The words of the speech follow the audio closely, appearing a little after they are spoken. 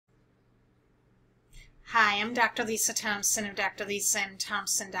Hi, I'm Dr. Lisa Thompson of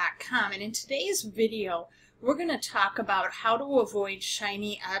drlisaandthompson.com, and in today's video we're going to talk about how to avoid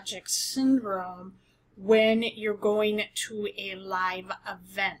shiny object syndrome when you're going to a live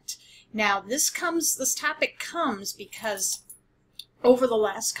event. Now this topic comes because over the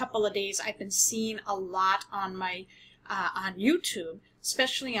last couple of days I've been seeing a lot on my on YouTube,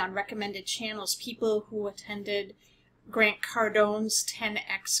 especially on recommended channels, people who attended Grant Cardone's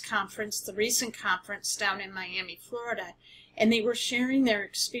 10X conference, the recent conference down in Miami, Florida, and they were sharing their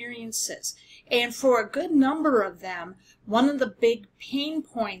experiences. And for a good number of them, one of the big pain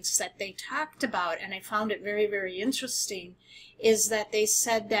points that they talked about, and I found it very, very interesting, is that they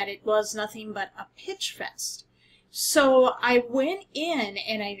said that it was nothing but a pitch fest. So I went in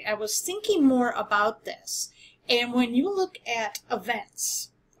and I was thinking more about this. And when you look at events,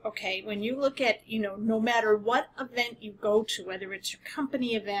 okay, when you look at, no matter what event you go to, whether it's your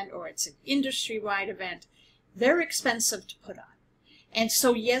company event or it's an industry-wide event, they're expensive to put on. And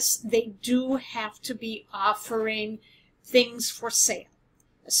so, yes, they do have to be offering things for sale,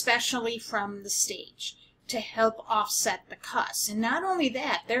 especially from the stage, to help offset the costs. And not only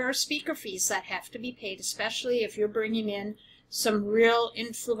that, there are speaker fees that have to be paid, especially if you're bringing in some real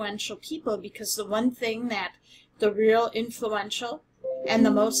influential people, because the one thing that the real influential and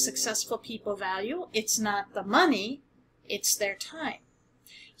the most successful people value, it's not the money, it's their time.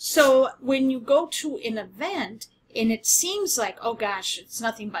 So when you go to an event and it seems like, oh gosh, it's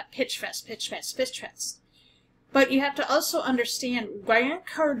nothing but pitch fest, pitch fest, pitch fest. But you have to also understand Grant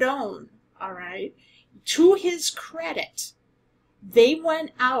Cardone, all right, to his credit, they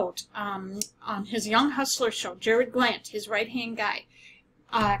went out on his Young Hustler show, Jared Glant, his right-hand guy,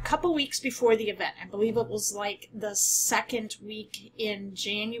 a couple weeks before the event. I believe it was like the second week in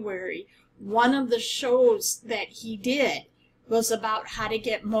January. One of the shows that he did was about how to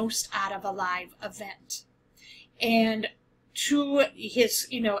get most out of a live event. And to his,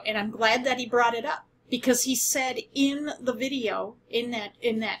 and I'm glad that he brought it up, because he said in the video, in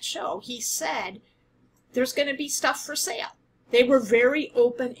that show, he said there's going to be stuff for sale. They were very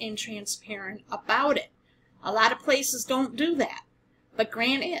open and transparent about it. A lot of places don't do that. But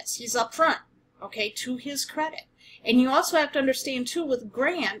Grant is. He's up front, okay, to his credit. And you also have to understand, too, with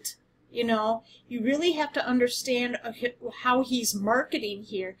Grant, you really have to understand how he's marketing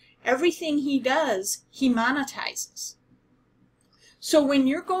here. Everything he does, he monetizes. So when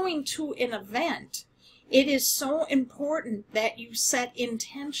you're going to an event, it is so important that you set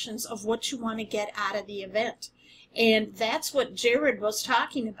intentions of what you want to get out of the event. And that's what Jared was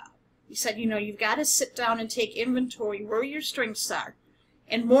talking about. He said, you've got to sit down and take inventory where your strengths are.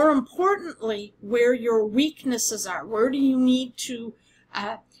 And more importantly, where your weaknesses are. Where do you need to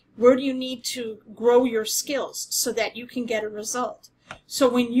grow your skills so that you can get a result? So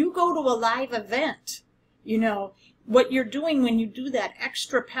when you go to a live event, what you're doing when you do that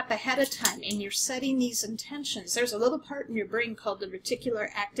extra pep ahead of time and you're setting these intentions, there's a little part in your brain called the reticular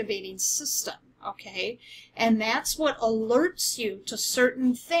activating system, okay? And that's what alerts you to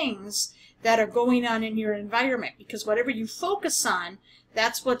certain things that are going on in your environment, because whatever you focus on,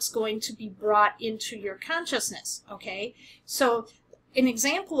 that's what's going to be brought into your consciousness, okay? So an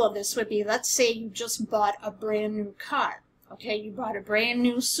example of this would be, let's say you just bought a brand new car, okay? You bought a brand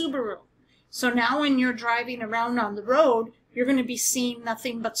new Subaru. So now when you're driving around on the road, you're going to be seeing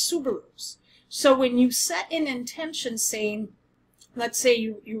nothing but Subarus. So when you set an intention saying, let's say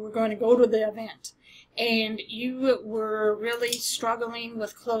you were going to go to the event and you were really struggling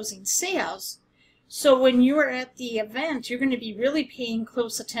with closing sales, so when you're at the event, you're going to be really paying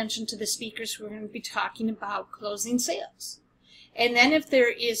close attention to the speakers who are going to be talking about closing sales. And then if there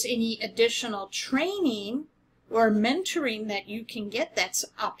is any additional training or mentoring that you can get that's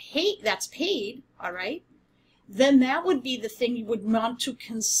paid, all right, then that would be the thing you would want to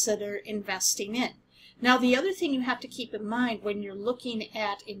consider investing in. Now, the other thing you have to keep in mind when you're looking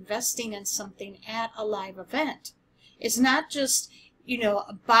at investing in something at a live event is not just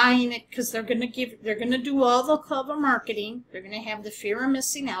buying it because they're going to do all the clever marketing. They're going to have the fear of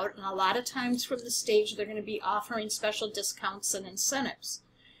missing out, and a lot of times from the stage they're going to be offering special discounts and incentives.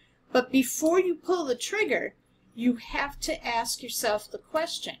 But before you pull the trigger, you have to ask yourself the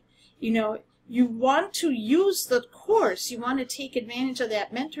question. You want to use the course, you want to take advantage of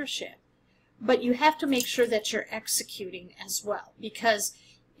that mentorship, but you have to make sure that you're executing as well, because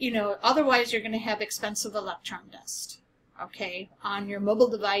otherwise you're going to have expensive electron dust. Okay, on your mobile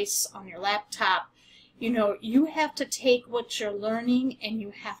device, on your laptop, you have to take what you're learning and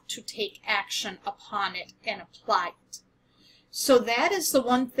you have to take action upon it and apply it. So that is the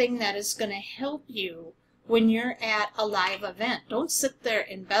one thing that is going to help you when you're at a live event. Don't sit there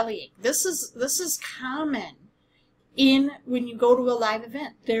and bellyache. This is common when you go to a live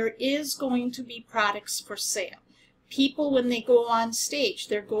event. There is going to be products for sale. People, when they go on stage,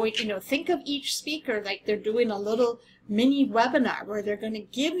 they're going, think of each speaker like they're doing a little mini webinar where they're going to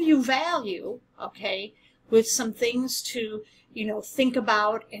give you value, okay, with some things to, think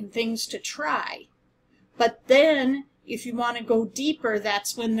about and things to try. But then, if you want to go deeper,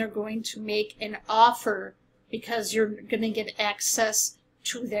 that's when they're going to make an offer because you're going to get access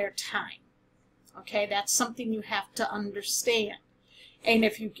to their time. Okay, that's something you have to understand. And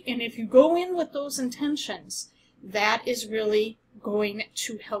if you go in with those intentions, that is really going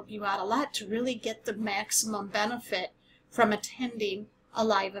to help you out a lot to really get the maximum benefit from attending a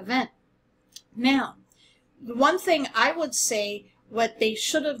live event. Now, the one thing I would say, what they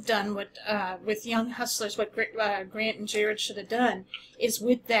should have done with Young Hustlers, what Grant and Jared should have done, is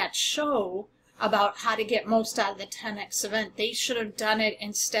with that show about how to get most out of the 10X event, they should have done it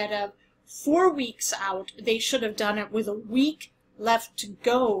instead of 4 weeks out. They should have done it with a week left to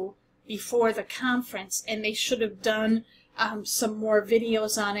go before the conference, and they should have done some more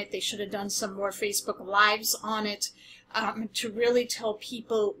videos on it. They should have done some more Facebook Lives on it to really tell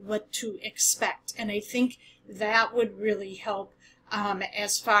people what to expect. And I think that would really help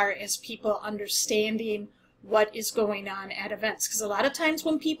as far as people understanding what is going on at events. Because a lot of times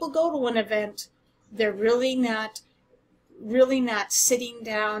when people go to an event, they're really not sitting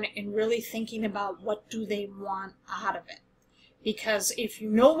down and really thinking about what do they want out of it. Because if you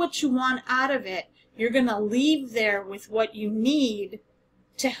know what you want out of it, you're going to leave there with what you need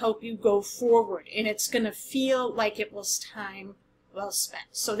to help you go forward. And it's going to feel like it was time well spent.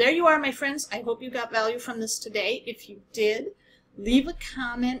 So there you are, my friends. I hope you got value from this today. If you did, leave a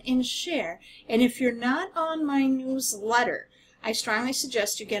comment and share. And if you're not on my newsletter, I strongly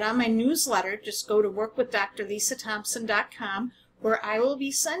suggest you get on my newsletter. Just go to workwithdrlisathompson.com, where I will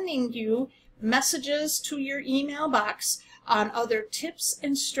be sending you messages to your email box on other tips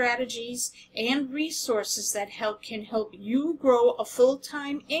and strategies and resources that can help you grow a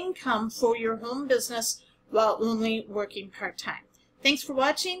full-time income for your home business while only working part-time. Thanks for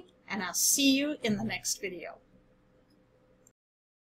watching, and I'll see you in the next video.